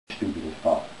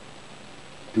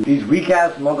These weak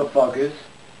ass motherfuckers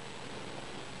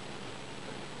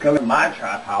come in my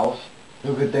trap house.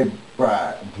 Look at they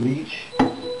bleach. Of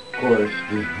course,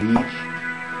 there's bleach.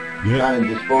 Trying to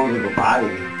dispose of a body.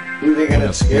 Who are they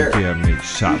gonna scare? Yeah, make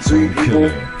shots on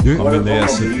killer. I'm in the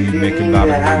SFV making about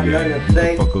 $1 million. You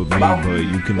can fuck with me,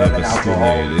 but you can never steal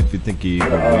it. If you think you evil,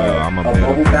 well, I'm a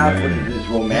better man. This is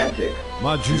romantic.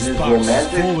 My juice box is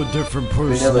full of different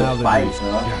personalities.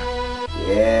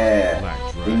 Yeah,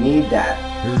 they need that.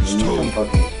 Here's they need some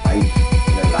fucking spice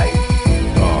in their life.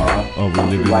 Oh, we're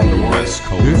living on the West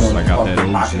Coast. I got that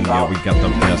OG, yeah, we got the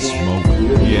best smoke.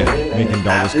 Yeah, making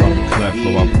dollars from the cleft, so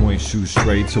I point shoes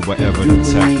straight to wherever the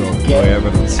tech goes. Wherever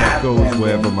the tech goes,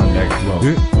 wherever my neck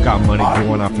flows. Got money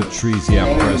going off the trees,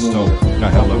 yeah, presto.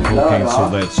 Got hella cocaine, so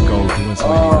let's go. Doing so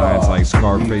many lines like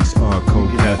Scarface,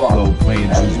 cold death flow. Playing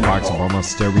juice box on my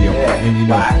stereo. And you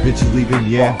know, bitches leaving,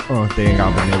 yeah, they ain't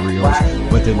got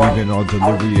venereals, but they're leaving all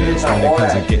delirious. Only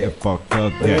cause they're getting fucked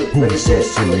up, yeah, who is so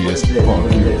serious?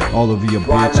 Fuck you. All of you a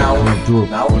bitch, I come through.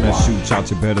 When I shoot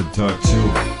shots, you better duck too.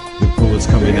 The bullets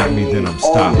coming at me, then I'm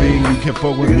stopping. You can't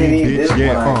fuck with me, bitch,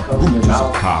 yeah, just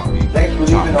a copy.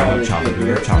 Chop it up, chop it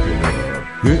up, chop it up.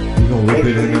 Yeah, we gon' whip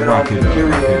it and then rock it up,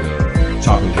 rock it up.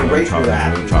 Chop it up, chop it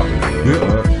up, chop it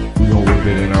up. We gon' whip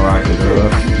it and then rock it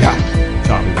up, yeah.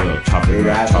 Chop it up, chop it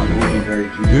up, chop it up.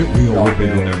 Yeah, we gon' whip it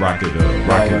and then rock it up,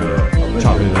 rock it up.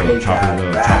 Chop it up, chop it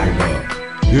up, chop it up.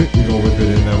 Yeah, we gon' whip it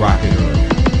and then rock it up.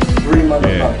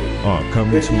 Yeah,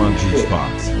 coming to my juice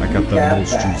box. I got the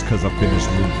most juice cause I finished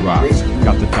loot rocks.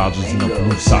 Got the Dodgers in the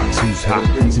blue socks. Who's hot?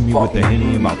 See me with the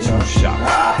Henny in about 2 shots.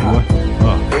 What?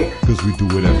 Cause we do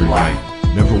it every night.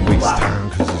 Never waste time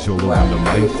cause it's YOLO in the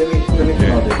life.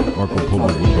 Yeah, Marco Polo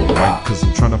with the white. Cause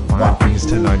I'm trying to find things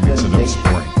tonight, mixing up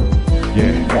spring.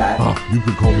 Yeah, you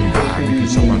can call me back. You can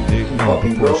suck my dick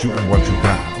before shooting what you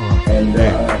got.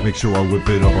 Yeah, make sure I whip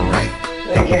it up alright.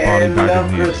 Got the body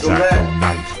bag in the X-Acto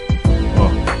knife.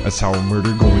 That's how a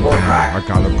murder going down. I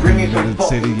got a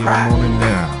premeditated in the morning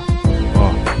now.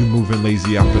 You moving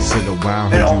lazy after sit a while.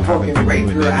 Heard you haven't been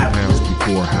moving any pounds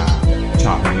before. How?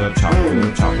 Chop it up, chop it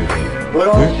up, chop it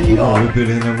up. You gon' whip it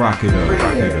and then rock it up,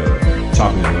 rock it up.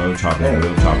 Chop it up, chop it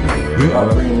up, chop it up. You gon'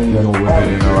 whip it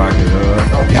and then rock it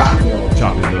up. Yeah.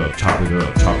 Chop it up, chop it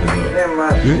up, chop it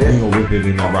up. You gon' whip it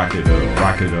and then rock it up,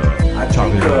 rock it up.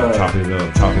 Chop it up, chop it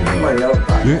up, chop it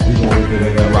up. You gon' whip it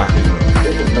and then rock it up.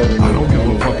 I don't give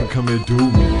a fuck and come and do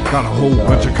me. Got a whole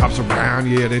bunch of cops around,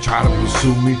 yeah, they try to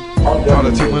pursue me. Try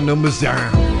to take my numbers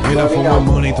down. Enough for my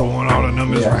money, throwing all the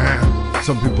numbers around.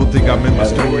 Some people think I made my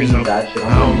stories up. I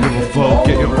don't give a fuck,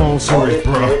 get your own stories,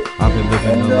 bro. I've been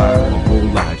living a life my whole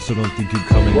life, so don't think you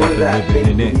coming up and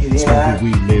living in it.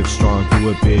 Smoking weed, live strong, do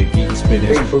it big, eating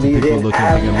spinach. Some people looking,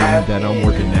 thinking man that I'm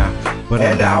working out. But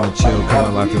I'm down and chill, cause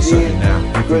my life is certain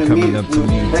now. If you're coming up to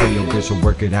me, tell your bitch to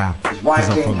work it out. Cause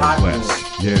I'm from the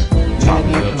West, yeah. Chop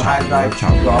it up, chop it up,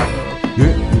 chop it up.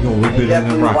 Yeah, we gon' whip it and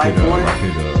then rock it up, rock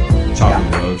it up. Chop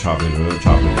it up, chop it up,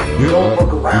 chop it up. We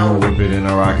gon' whip it and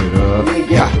then rock it up.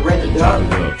 Yeah, chop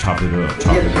it up, chop it up,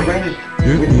 chop it up.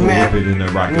 Yeah, we gon' whip it and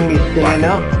then rock it up, rock it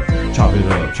up. Chop it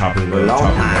up, chop it up, chop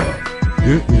it up.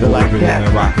 Yeah, we gon' whip it and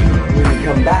then rock it up. When you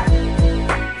come back,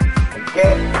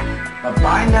 okay,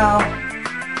 bye now.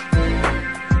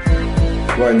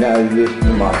 Right now you listen to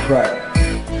my track,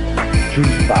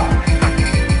 Juice Box.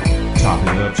 Chop it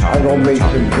up, chop it up, I'm gonna make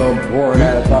some dumb boring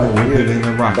ass out whip it and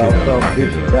then rock it up, rock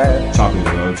it up. Chop it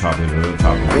up, chop it up,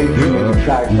 chop it up. You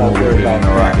gon' whip it and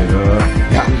then rock it up.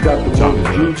 Yeah, chop it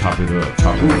up, chop it up,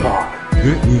 chop it up.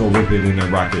 You gon' whip it and then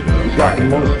rock it up, rock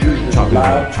it up. Chop it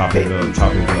up, chop it up,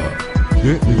 chop it up.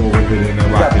 Yeah, we gon' whip it and then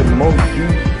rock it up.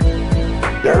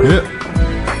 Yep,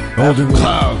 Eldon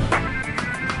Cloud.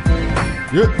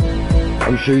 Yep.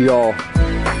 I'm sure y'all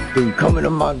been coming to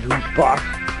my juice box.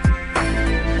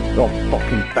 Y'all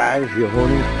fucking fags, you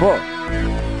horny as fuck.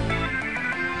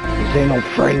 This ain't no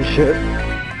friendship.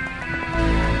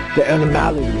 It's the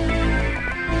animality.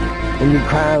 When you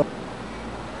cry,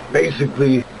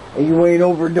 basically, and you ain't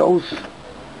overdose,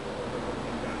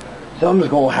 something's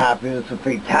gonna happen. It's a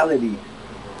fatality.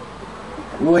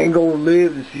 You ain't gonna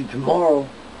live to see tomorrow.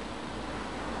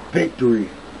 Victory.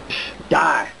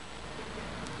 Die.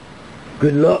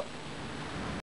 Good luck.